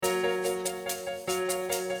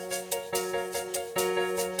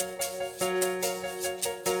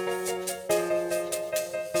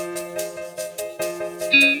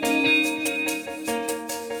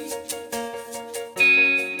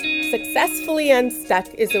Totally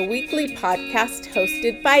Unstuck is a weekly podcast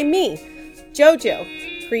hosted by me,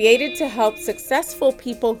 JoJo, created to help successful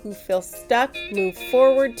people who feel stuck move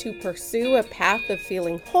forward to pursue a path of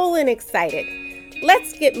feeling whole and excited.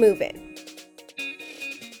 Let's get moving.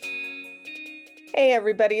 Hey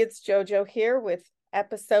everybody, it's JoJo here with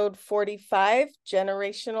episode 45,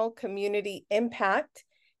 Generational Community Impact.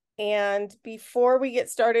 And before we get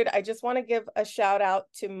started, I just want to give a shout out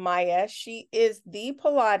to Maya. She is the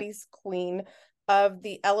Pilates queen of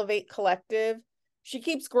the Elevate Collective. She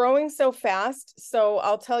keeps growing so fast. So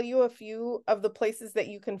I'll tell you a few of the places that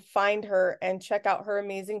you can find her and check out her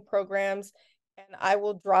amazing programs. And I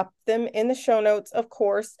will drop them in the show notes, of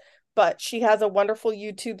course. But she has a wonderful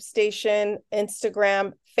YouTube station,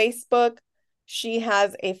 Instagram, Facebook. She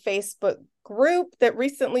has a Facebook group that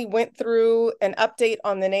recently went through an update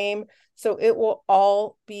on the name, so it will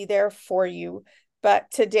all be there for you. But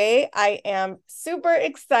today I am super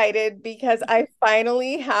excited because I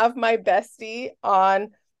finally have my bestie on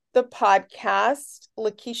the podcast.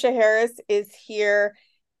 LaKisha Harris is here,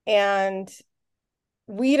 and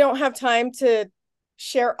we don't have time to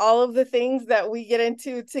share all of the things that we get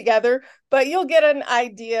into together, but you'll get an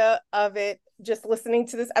idea of it just listening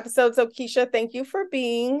to this episode. So Keisha, thank you for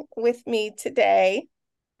being with me today.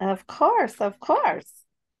 Of course, of course.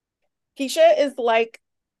 Keisha is like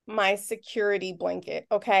my security blanket,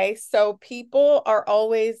 okay? So people are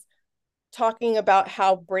always talking about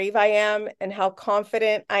how brave I am and how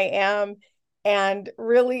confident I am. And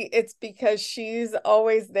really, it's because she's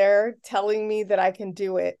always there telling me that I can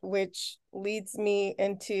do it, which leads me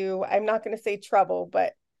into, I'm not going to say trouble,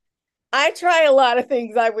 but I try a lot of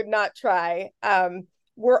things I would not try.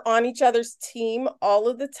 We're on each other's team all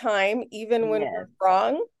of the time, even when Yes. we're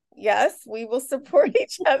wrong. Yes, we will support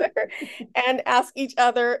each other and ask each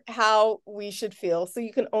other how we should feel. So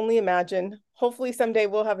you can only imagine. Hopefully, someday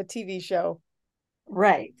we'll have a TV show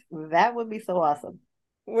Right. That would be so awesome.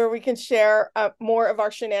 where we can share more of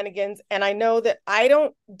our shenanigans. And I know that I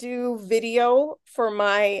don't do video for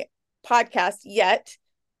my podcast yet,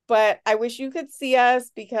 but I wish you could see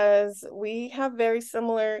us because we have very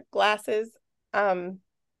similar glasses. Um,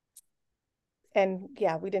 and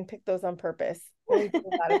yeah, we didn't pick those on purpose. We do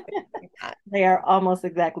a lot of things like that. They are almost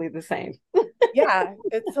exactly the same. Yeah,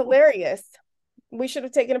 it's hilarious. We should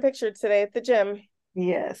have taken a picture today at the gym.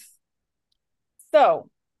 Yes. So,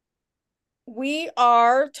 we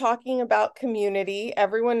are talking about community.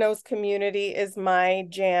 Everyone knows community is my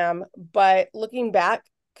jam, but looking back,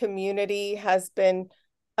 community has been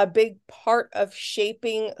a big part of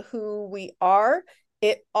shaping who we are.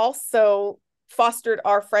 It also fostered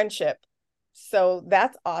our friendship. So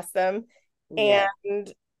that's awesome. Yes.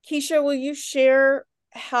 And Keisha, will you share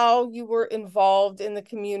how you were involved in the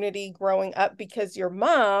community growing up? Because your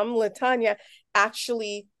mom, Latanya,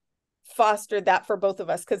 actually fostered that for both of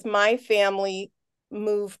us because my family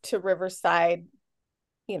moved to Riverside,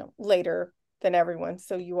 later than everyone.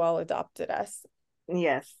 So you all adopted us.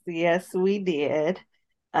 Yes. Yes, we did.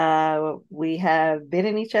 We have been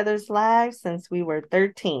in each other's lives since we were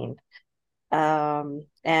 13. And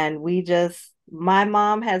my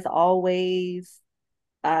mom has always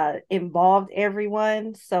involved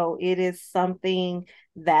everyone. So it is something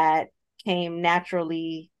that came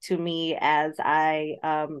naturally to me as I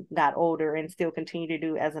got older and still continue to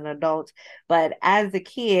do as an adult. But as a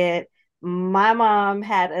kid, my mom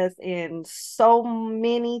had us in so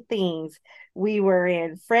many things. We were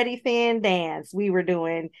in Freddie Finn dance. We were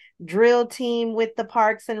doing drill team with the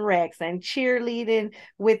Parks and Recs and cheerleading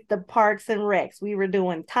with the Parks and Recs. We were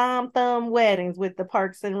doing Tom Thumb weddings with the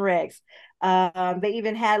Parks and Recs. They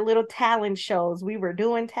even had little talent shows. We were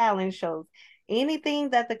doing talent shows.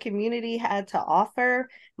 Anything that the community had to offer,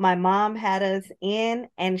 my mom had us in,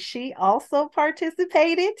 and she also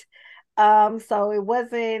participated. So it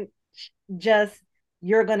wasn't just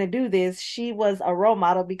you're going to do this. She was a role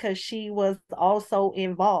model because she was also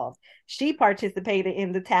involved. She participated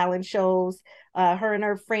in the talent shows. Her and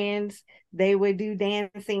her friends, they would do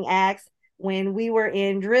dancing acts. When we were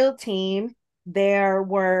in drill team, there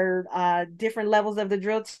were different levels of the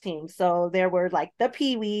drill team. So there were like the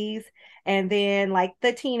peewees, and then like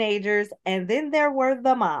the teenagers, and then there were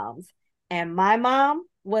the moms. And my mom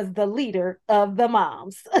was the leader of the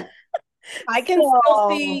moms. I can still So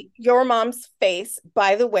see your mom's face,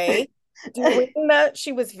 by the way, doing that.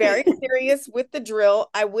 She was very serious with the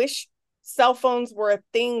drill. I wish cell phones were a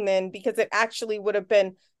thing then because it actually would have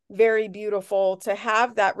been very beautiful to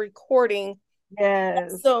have that recording.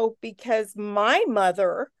 yes. So, because my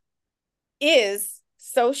mother is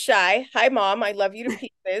so shy. Hi, mom. I love you to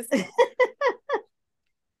pieces.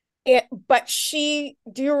 but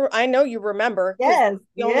I know you remember because Yes,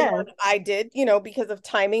 the only one yes. I did, because of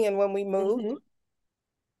timing and when we moved. Hmm.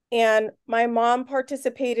 And my mom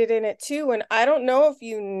participated in it too. And I don't know if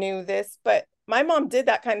you knew this, but my mom did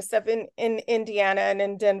that kind of stuff in Indiana and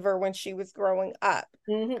in Denver when she was growing up.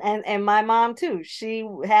 And my mom too. She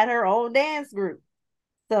had her own dance group.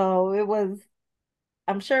 So it was,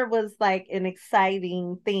 I'm sure it was like an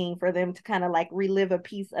exciting thing for them to kind of like relive a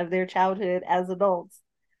piece of their childhood as adults.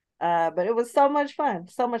 But it was so much fun,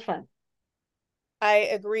 so much fun. I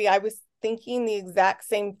agree. I was thinking the exact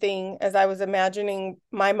same thing as I was imagining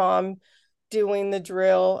my mom doing the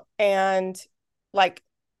drill and like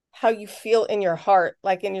how you feel in your heart,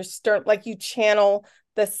 like in your stern, like you channel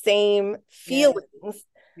the same Yes, feelings.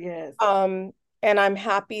 yes. Um, and I'm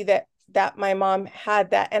happy that my mom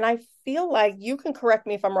had that. And I feel like you can correct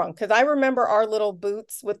me if I'm wrong, because I remember our little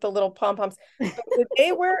boots with the little pom-poms. But did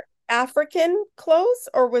they wear African clothes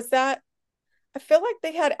or was that I feel like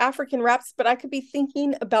they had African wraps, but I could be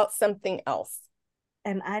thinking about something else.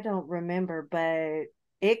 And I don't remember, but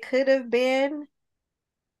it could have been,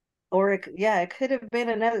 or yeah, it could have been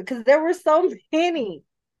another because there were so many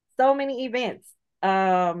events.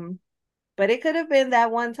 Um, but it could have been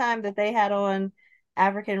that one time that they had on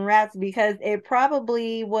African wraps because it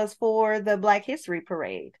probably was for the Black History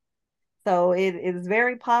Parade. So it is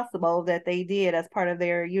very possible that they did as part of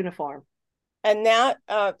their uniform. And that,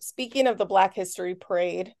 speaking of the Black History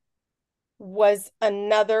Parade, was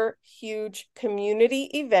another huge community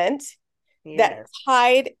event that Yes,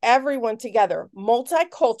 tied everyone together,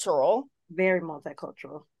 multicultural, very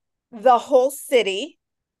multicultural. the whole city.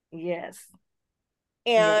 Yes,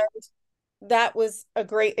 And yes, that was a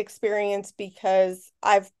great experience because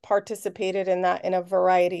I've participated in that in a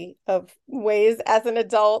variety of ways as an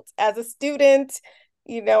adult, as a student,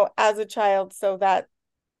 as a child. So that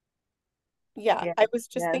yeah, yes, I was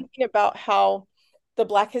just yes. thinking about how the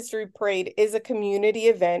Black History Parade is a community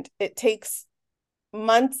event. It takes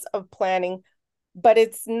months of planning, but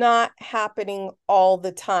it's not happening all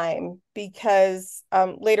the time because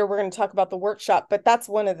later we're going to talk about the workshop, but that's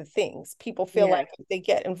one of the things. People feel like Yes. if they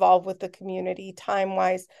get involved with the community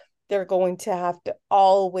time-wise, they're going to have to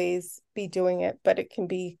always be doing it, but it can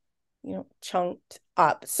be, chunked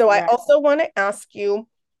up. So I Right. also want to ask you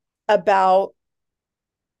about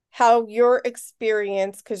how your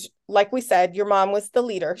experience, because like we said, your mom was the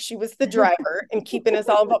leader, she was the driver and keeping us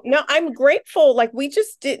all involved. No, I'm grateful. Like we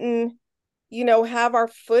just didn't, have our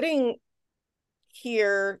footing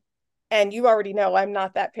here. And you already know I'm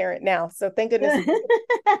not that parent now. So thank goodness.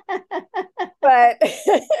 But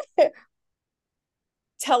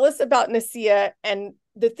tell us about Nasia and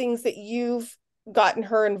the things that you've gotten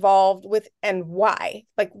her involved with and why.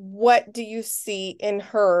 Like, what do you see in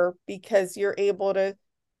her because you're able to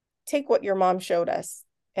take what your mom showed us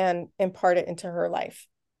and impart it into her life.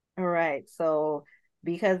 All right. So,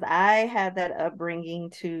 because I had that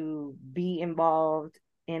upbringing to be involved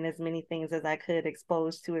in as many things as I could,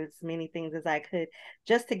 exposed to as many things as I could,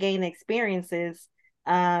 just to gain experiences,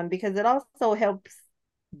 because it also helps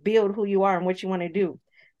build who you are and what you want to do.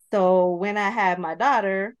 So, when I had my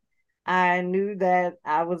daughter, I knew that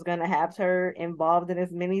I was going to have her involved in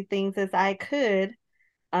as many things as I could.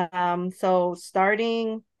 So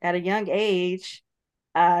starting at a young age,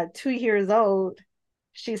 2 years old,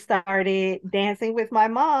 she started dancing with my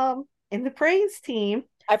mom in the praise team.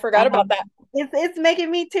 I forgot about Um, that. it's making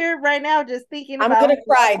me tear right now just thinking I'm about gonna my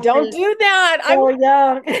cry. mom Don't is do that. I'm so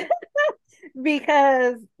young.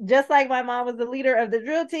 Because just like my mom was the leader of the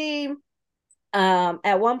drill team,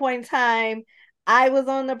 at one point in time, I was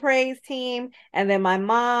on the praise team, and then my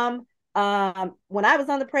mom, when I was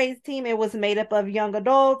on the praise team, it was made up of young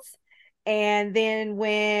adults. And then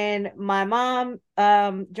when my mom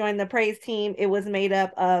joined the praise team, it was made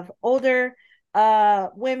up of older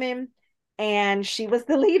women, and she was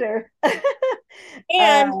the leader.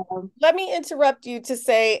 and um, let me interrupt you to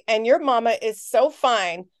say, and your mama is so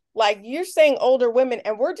fine. Like you're saying older women,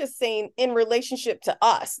 and we're just saying in relationship to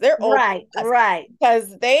us. They're older right, than us right.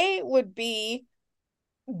 because they would be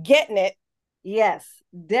getting it. Yes,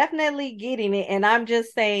 definitely getting it. And I'm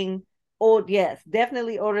just saying, old, yes,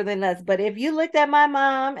 definitely older than us. But if you looked at my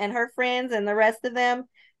mom and her friends and the rest of them,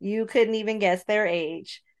 you couldn't even guess their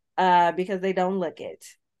age, because they don't look it.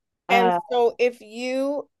 And Uh, so if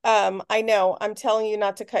you I know I'm telling you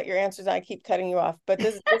not to cut your answers, I keep cutting you off, but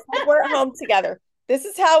this is just like we're at home together. This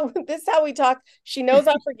is how we talk. She knows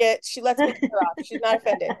I forget. She lets me cut her off. She's not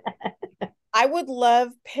offended. I would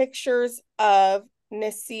love pictures of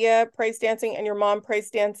Nasia praise dancing and your mom praise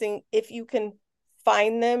dancing if you can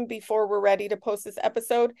find them before we're ready to post this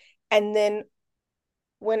episode. And then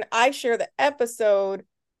when I share the episode,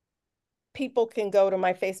 people can go to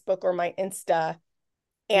my Facebook or my Insta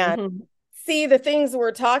and Mm-hmm. see the things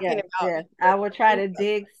we're talking Yes, about yes. I here. will try to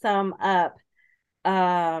dig some up.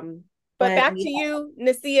 Um, But but back yeah, to you,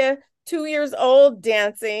 Nasia, 2 years old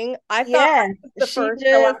dancing. I thought I yes, was the she first,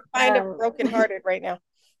 so I'm just kind of brokenhearted right now.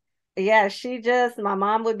 yeah, my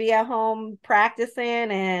mom would be at home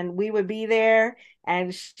practicing and we would be there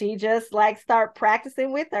and she just like start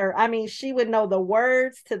practicing with her. I mean, she would know the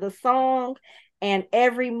words to the song and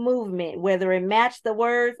every movement, whether it matched the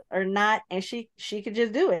words or not, and she could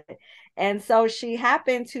just do it. And so she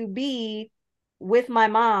happened to be with my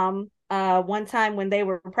mom one time when they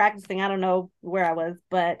were practicing. I don't know where I was,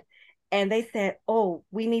 but and they said, "Oh,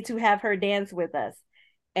 we need to have her dance with us."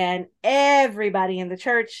 And everybody in the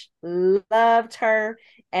church loved her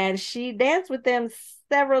and she danced with them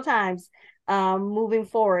several times moving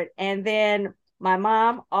forward. And then my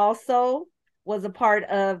mom also was a part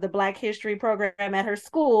of the Black History program at her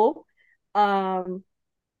school, um,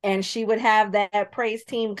 and she would have that praise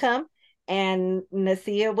team come and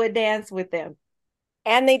Nasia would dance with them.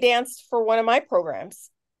 And they danced for one of my programs.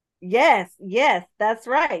 Yes, yes, that's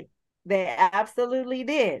right, they absolutely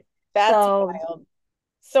did. That's So wild.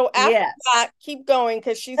 So after yeah. that, keep going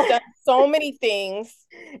because she's done so many things.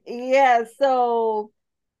 Yeah, so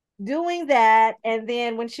doing that, and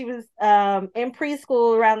then when she was in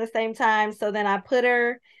preschool around the same time, so then I put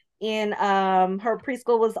her in her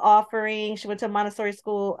preschool was offering, she went to Montessori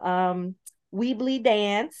school, Weebly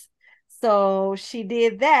dance. So she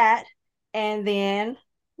did that, and then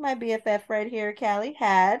my BFF right here, Callie,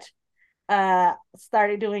 had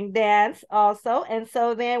started doing dance also. And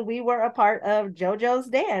so then we were a part of JoJo's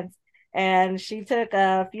dance and she took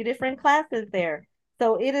a few different classes there.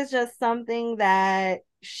 So it is just something that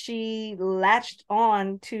she latched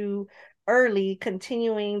on to early,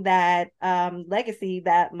 continuing that legacy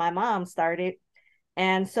that my mom started.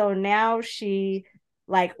 And so now she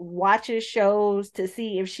like watches shows to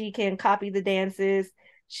see if she can copy the dances.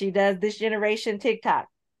 She does this generation TikTok.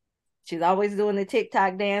 She's always doing the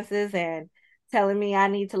TikTok dances and telling me I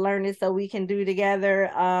need to learn it so we can do together.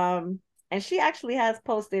 And she actually has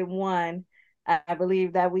posted one, I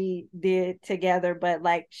believe, that we did together, but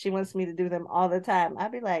like she wants me to do them all the time.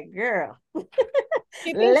 I'd be like, girl,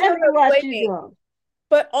 She thinks let you're me her watch you do playmate. them.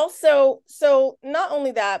 But also, so not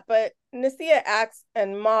only that, but Nasia acts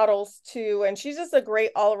and models too. And she's just a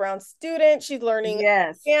great all around student. She's learning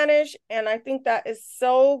Yes. Spanish. And I think that is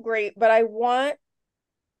so great. But I want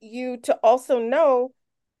you to also know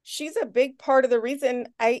she's a big part of the reason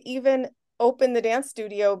I even opened the dance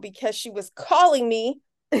studio because she was calling me,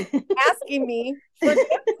 asking me for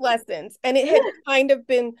dance lessons. And it had kind of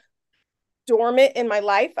been dormant in my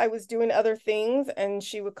life. I was doing other things and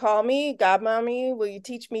she would call me, Godmommy, will you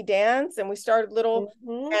teach me dance? And we started little.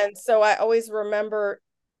 Mm-hmm. And so I always remember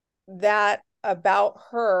that about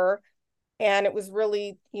her. And it was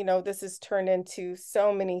really, this has turned into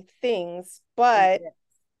so many things. But Yes.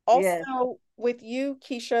 Yes. also with you,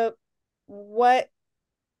 Keisha, what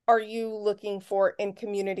are you looking for in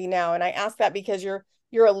community now? And I ask that because you're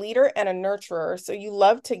a leader and a nurturer. So you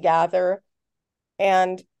love to gather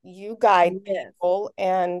and you guide Yes. people.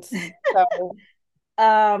 And so,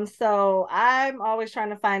 So I'm always trying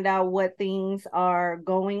to find out what things are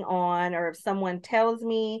going on, or if someone tells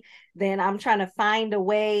me, then I'm trying to find a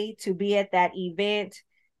way to be at that event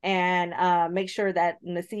and make sure that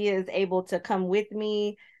Nasia is able to come with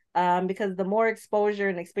me, because the more exposure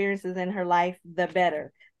and experiences in her life, the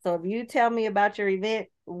better. So if you tell me about your event,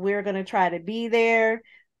 we're going to try to be there.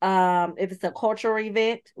 If it's a cultural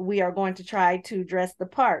event, we are going to try to dress the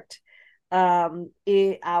part.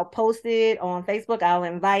 I'll post it on Facebook. I'll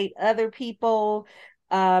invite other people.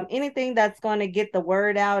 Anything that's going to get the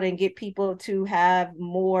word out and get people to have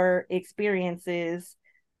more experiences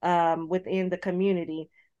within the community.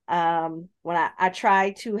 When I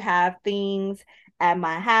try to have things at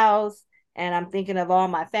my house, and I'm thinking of all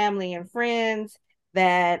my family and friends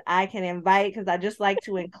that I can invite, because I just like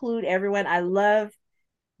to include everyone. I love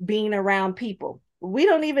being around people. We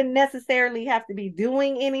don't even necessarily have to be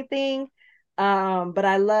doing anything, but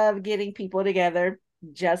I love getting people together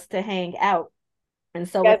just to hang out. And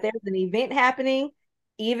so if yes, there's an event happening,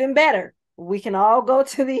 even better. We can all go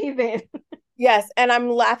to the event. yes. And I'm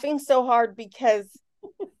laughing so hard because,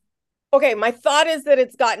 okay, my thought is that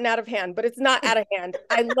it's gotten out of hand, but it's not out of hand.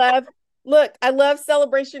 I love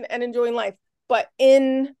celebration and enjoying life. But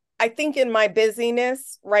I think in my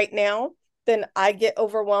busyness right now, then I get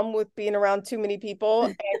overwhelmed with being around too many people.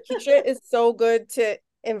 And Keisha is so good to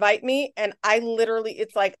invite me. And I literally,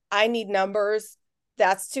 it's like, I need numbers.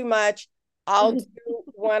 That's too much. I'll do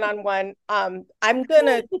one-on-one. I'm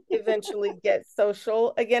gonna eventually get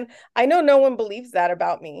social again. I know no one believes that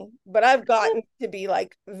about me, but I've gotten to be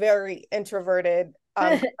like very introverted.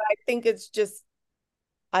 I think it's just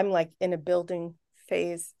I'm like in a building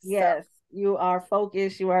phase. So Yes, you are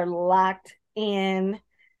focused, you are locked in,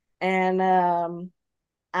 and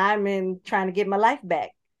I'm in trying to get my life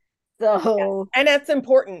back. yes. So, And that's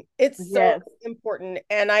important. It's so yes. important.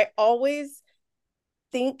 And I always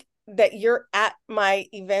think that you're at my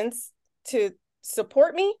events to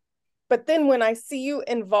support me. But then when I see you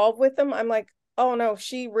involved with them, I'm like, oh no,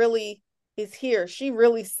 she really is here. She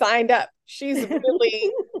really signed up. She's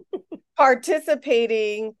really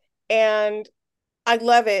participating. And I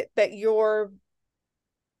love it that you're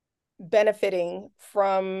benefiting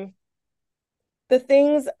from the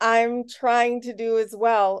things I'm trying to do as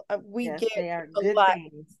well. We Yes, get they are a good lot.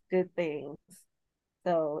 things, good things.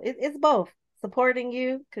 So it's both supporting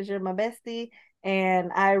you because you're my bestie,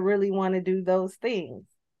 and I really want to do those things.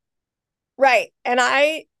 Right. And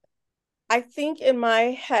I think in my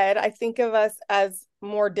head, I think of us as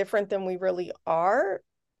more different than we really are.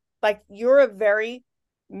 Like you're a very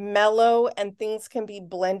mellow and things can be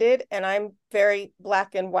blended, and I'm very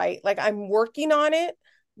black and white. Like I'm working on it,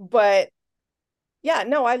 but yeah,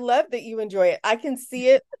 no, I love that you enjoy it. I can see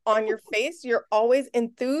it on your face. You're always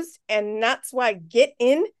enthused, and that's why I get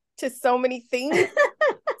into so many things.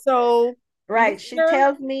 So, Right. She listener,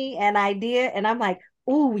 tells me an idea, and I'm like,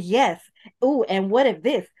 "Ooh, yes. Ooh, and what if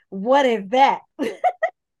this? What if that?"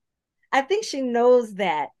 I think she knows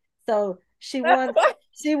that. So she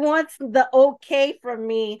wants the okay from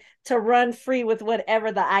me to run free with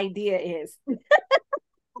whatever the idea is.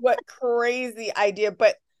 what crazy idea.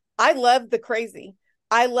 But I love the crazy.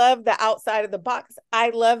 I love the outside of the box. I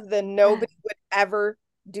love the nobody would ever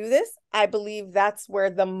do this. I believe that's where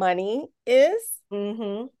the money is.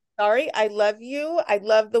 Mm-hmm. Sorry, I love you. I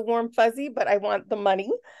love the warm fuzzy, but I want the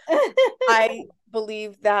money. I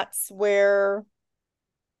believe that's where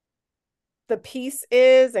the peace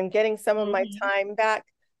is and getting some of my Mm-hmm. time back.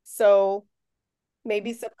 So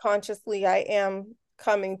maybe subconsciously I am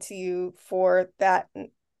coming to you for that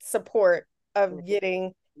support of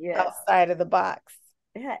getting Yes. outside of the box.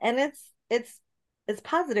 Yeah, and it's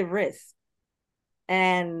positive risk.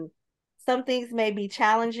 And some things may be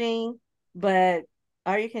challenging, but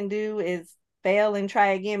all you can do is fail and try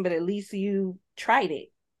again, but at least you tried it,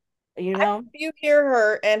 you I know? hope you hear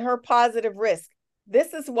her and her positive risk.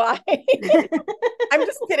 This is why I'm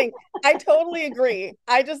just kidding. I totally agree.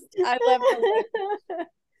 I love the language.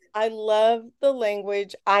 I love the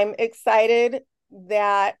language. I'm excited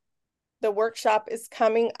that the workshop is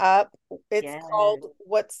coming up. It's Yes. called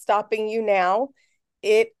What's Stopping You Now.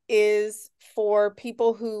 It is for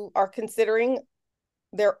people who are considering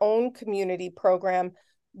their own community program,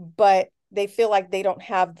 but they feel like they don't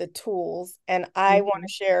have the tools. And I want Hmm.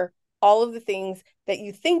 to share all of the things that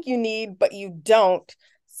you think you need, but you don't,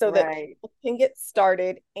 so that Right. people can get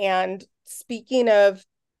started. And speaking of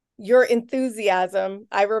your enthusiasm,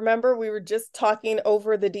 I remember we were just talking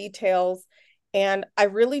over the details, and I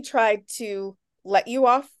really tried to let you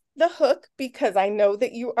off the hook because I know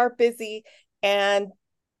that you are busy, and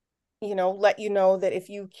let you know that if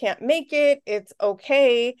you can't make it, it's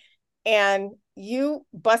okay. And you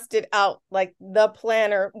busted out like the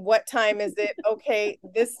planner. What time is it? Okay,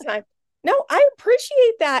 this time. No, I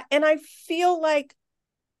appreciate that. And I feel like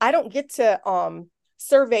I don't get to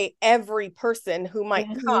survey every person who might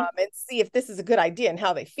Hmm. come and see if this is a good idea and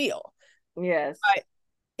how they feel. Yes. But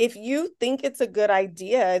if you think it's a good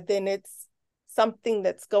idea, then it's something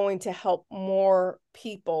that's going to help more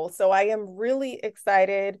people. So I am really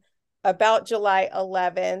excited about July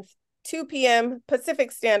 11th, 2 p.m.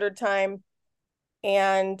 Pacific Standard Time.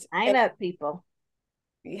 And Sign up, people.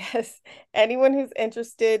 yes, anyone who's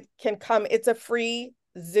interested can come. It's a free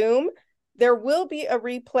Zoom. There will be a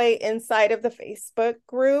replay inside of the Facebook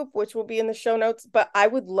group, which will be in the show notes, but I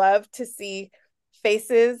would love to see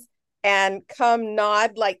faces and come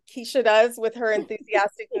nod like Keisha does with her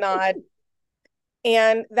enthusiastic nod.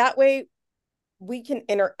 And that way we can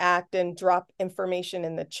interact and drop information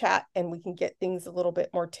in the chat, and we can get things a little bit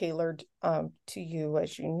more tailored to you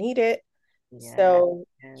as you need it. Yes. So,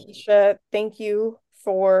 Yes. Keisha, thank you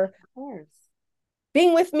for Of course.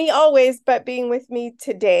 being with me always, but being with me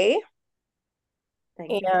today. Thank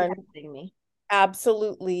you for And having me.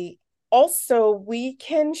 absolutely. Also, we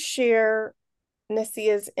can share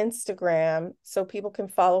Nasia's Instagram so people can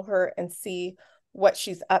follow her and see what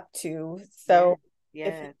she's up to. Yes. So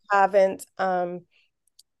if you Yes. haven't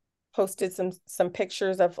posted some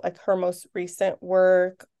pictures of like her most recent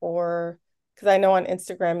work or because I know on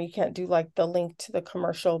Instagram you can't do like the link to the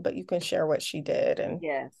commercial, but you can share what she did and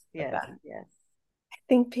Yes, like yes, that. yes, I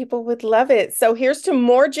think people would love it. So here's to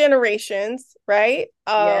more generations, right?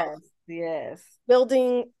 yes, yes.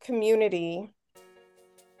 Building community.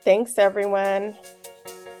 Thanks, everyone.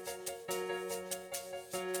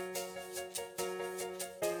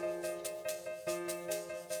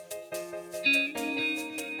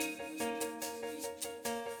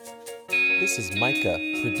 This is Micah,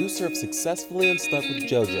 producer of Successfully Unstuck with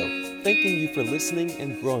JoJo, thanking you for listening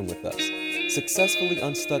and growing with us. Successfully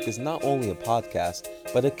Unstuck is not only a podcast,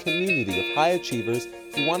 but a community of high achievers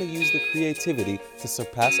who want to use their creativity to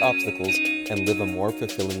surpass obstacles and live a more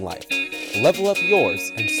fulfilling life. Level up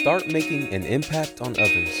yours and start making an impact on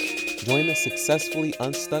others. Join the Successfully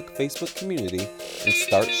Unstuck Facebook community and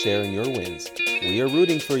start sharing your wins. We are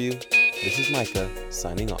rooting for you. This is Micah,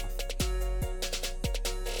 signing off.